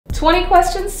20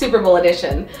 questions Super Bowl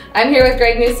edition. I'm here with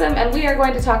Greg Newsome and we are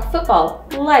going to talk football,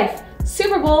 life,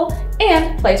 Super Bowl,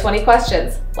 and play 20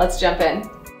 questions. Let's jump in.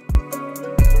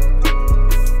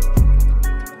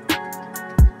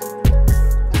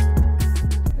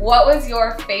 What was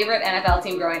your favorite NFL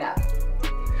team growing up?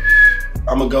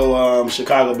 I'm gonna go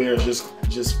Chicago Bears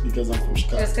just because I'm from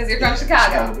Chicago. Just because you're from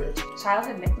Chicago. Chicago Bears.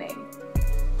 Childhood nickname.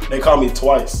 They call me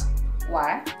twice.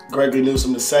 Why? Greg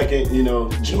Newsome II, you know,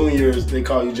 juniors, they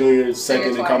call you junior,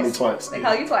 second, they call me twice. They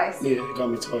call you twice? Yeah, they call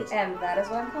me twice. And that is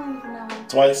what I'm calling you from now on.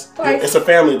 Twice? Twice. Yeah, it's a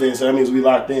family thing, so that means we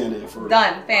locked in there for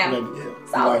Done, fam. Yeah, we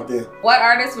Solid. locked in. What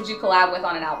artist would you collab with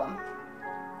on an album?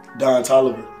 Don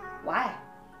Toliver. Why?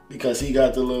 Because he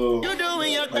got the little,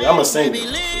 like I'm a singer,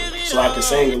 so I can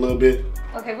sing a little bit.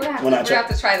 Okay, we're gonna have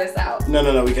to try this out.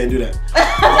 No, we can't do that.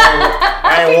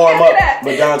 I ain't warm up,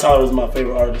 but Don Toliver is my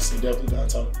favorite artist, so definitely Don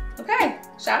Toliver. Okay,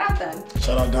 shout out then.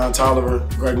 Shout out Don Toliver,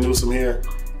 Greg Newsome here.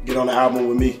 Get on the album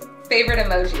with me. Favorite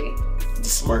emoji? The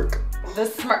smirk. The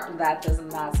smirk, that does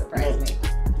not surprise me.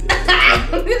 Yeah.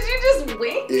 Did you just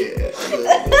wink? Yeah.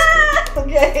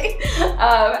 Okay.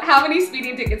 How many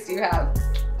speeding tickets do you have?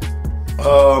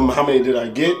 How many did I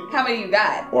get? How many you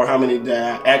got? Or how many did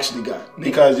I actually got?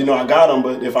 Because, you know, I got them,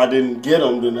 but if I didn't get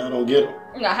them, then I don't get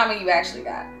them. No, how many you actually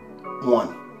got?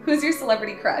 One. Who's your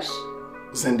celebrity crush?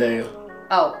 Zendaya.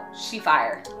 Oh, she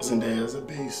fire. Zendaya's a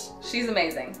beast. She's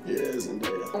amazing. Yeah,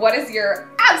 Zendaya. What is your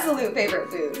absolute favorite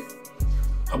food?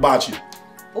 Hibachi.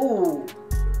 Ooh,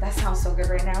 that sounds so good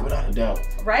right now. Without a doubt.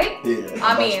 Right? Yeah.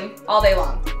 I mean, all day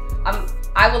long.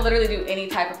 I will literally do any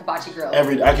type of hibachi grill.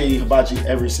 I can eat hibachi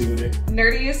every single day.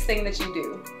 Nerdiest thing that you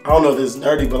do? I don't know if it's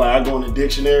nerdy, but like I go in the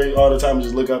dictionary all the time and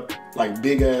just look up like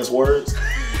big ass words.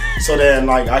 So then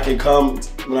like I can come,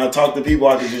 when I talk to people,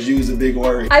 I can just use a big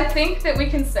word. I think that we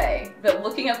can say that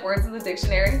looking up words in the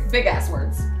dictionary, big ass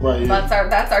words. Right, yeah.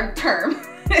 That's our term.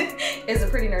 It's a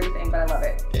pretty nerdy thing, but I love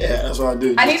it. Yeah, that's what I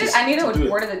do. I need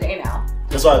a word of the day now.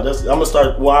 That's why I'm gonna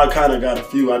start, well I kinda got a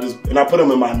few, and I put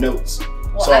them in my notes.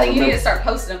 Well, so I think you need to start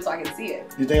posting them so I can see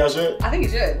it. You think I should? I think you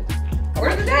should.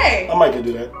 Word of the day. I might could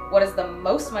do that. What is the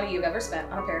most money you've ever spent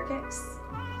on a pair of kicks?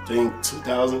 I think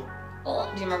 2,000.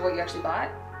 Oh, do you remember what you actually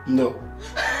bought? No. Okay.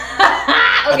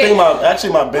 I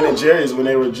think my Ben & Jerry's when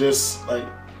they were just like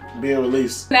being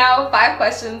released. Now, 5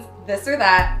 questions, this or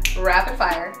that, rapid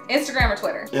fire. Instagram or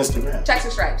Twitter? Instagram. Checks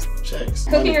or stripes? Checks.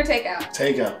 Cooking or takeout?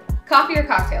 Takeout. Coffee or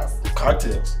cocktails?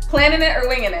 Cocktails. Planning it or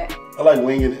winging it? I like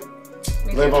winging it.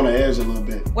 Me Live too. on the edge a little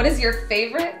bit. What is your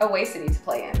favorite away city to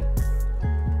play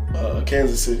in?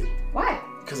 Kansas City. Why?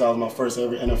 Because that was my first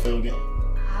ever NFL game.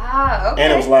 Ah, okay.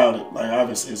 And it was loud. Like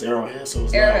obviously it's Arrowhead, so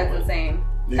it's Arrowhead's loud. insane.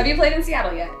 Yeah. Have you played in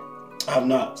Seattle yet? I have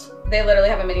not. They literally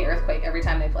have a mini earthquake every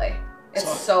time they play. It's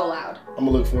so loud. I'm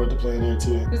gonna look forward to playing there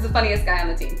too. Who's the funniest guy on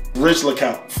the team? Rich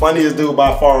LeCount. Funniest dude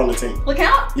by far on the team.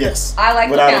 LeCount? Yes. I like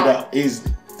Without LeCount. a doubt. Easy.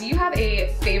 Do you have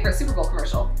a favorite Super Bowl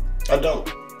commercial? I don't.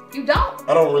 You don't?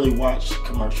 I don't really watch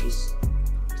commercials.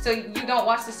 So you don't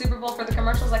watch the Super Bowl for the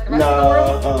commercials like the rest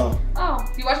of the world? Oh,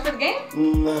 you watch it for the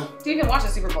game? Nah. Do you even watch the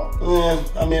Super Bowl? Yeah,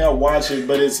 I mean, I watch it,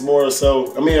 but it's more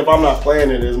so, I mean, if I'm not playing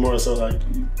it, it's more so like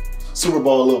Super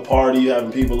Bowl, a little party, you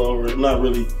having people over.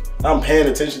 I'm paying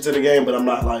attention to the game, but I'm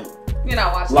not like You're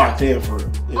not watching locked in for it.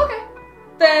 Yeah. Okay.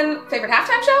 Then, favorite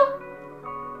halftime show?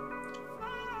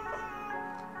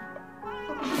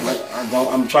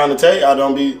 Like, I'm trying to tell you, I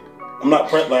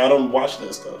don't watch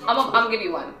that stuff. I'm gonna give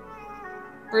you one.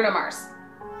 Bruno Mars.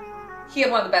 He had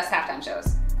one of the best halftime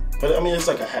shows. But I mean, it's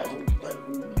like a half. Like,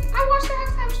 I watched the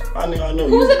halftime show. I know.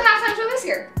 Who was at the halftime show this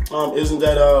year? Isn't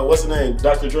that what's the name?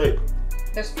 Dr. Dre.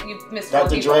 You missed 4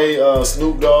 Dr. people. Dre,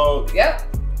 Snoop Dogg. Yep.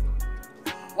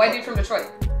 White dude from Detroit.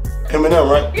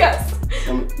 Eminem, right? Yes.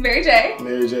 Mary J.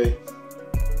 Mary J.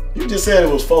 You just said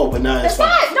it was 4, but now it's 5.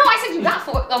 That's 5. No, I said you got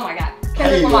 4. Oh my God.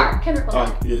 Kendrick Lamar.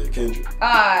 Oh, yeah, Kendrick.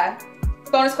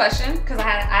 Bonus question, because I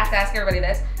have to ask everybody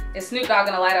this. Is Snoop Dogg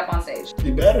gonna light up on stage?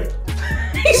 He better.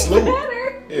 He Snoop.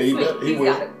 better. Yeah, he better. He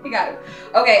will. He got it.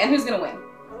 Okay, and who's gonna win?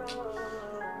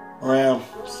 Rams.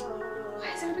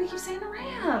 Why does everybody keep saying the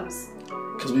Rams?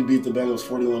 Because we beat the Bengals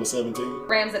 41-17.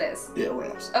 Rams it is. Yeah,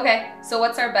 Rams. Okay, so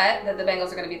what's our bet that the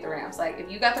Bengals are gonna beat the Rams? Like,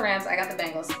 if you got the Rams, I got the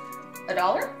Bengals.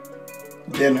 $1?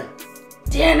 Dinner.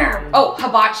 Dinner. Oh,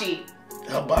 hibachi.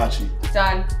 Hibachi.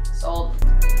 Done. Sold.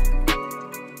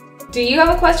 Do you have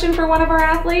a question for one of our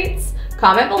athletes?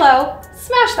 Comment below,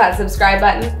 smash that subscribe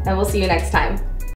button, and we'll see you next time.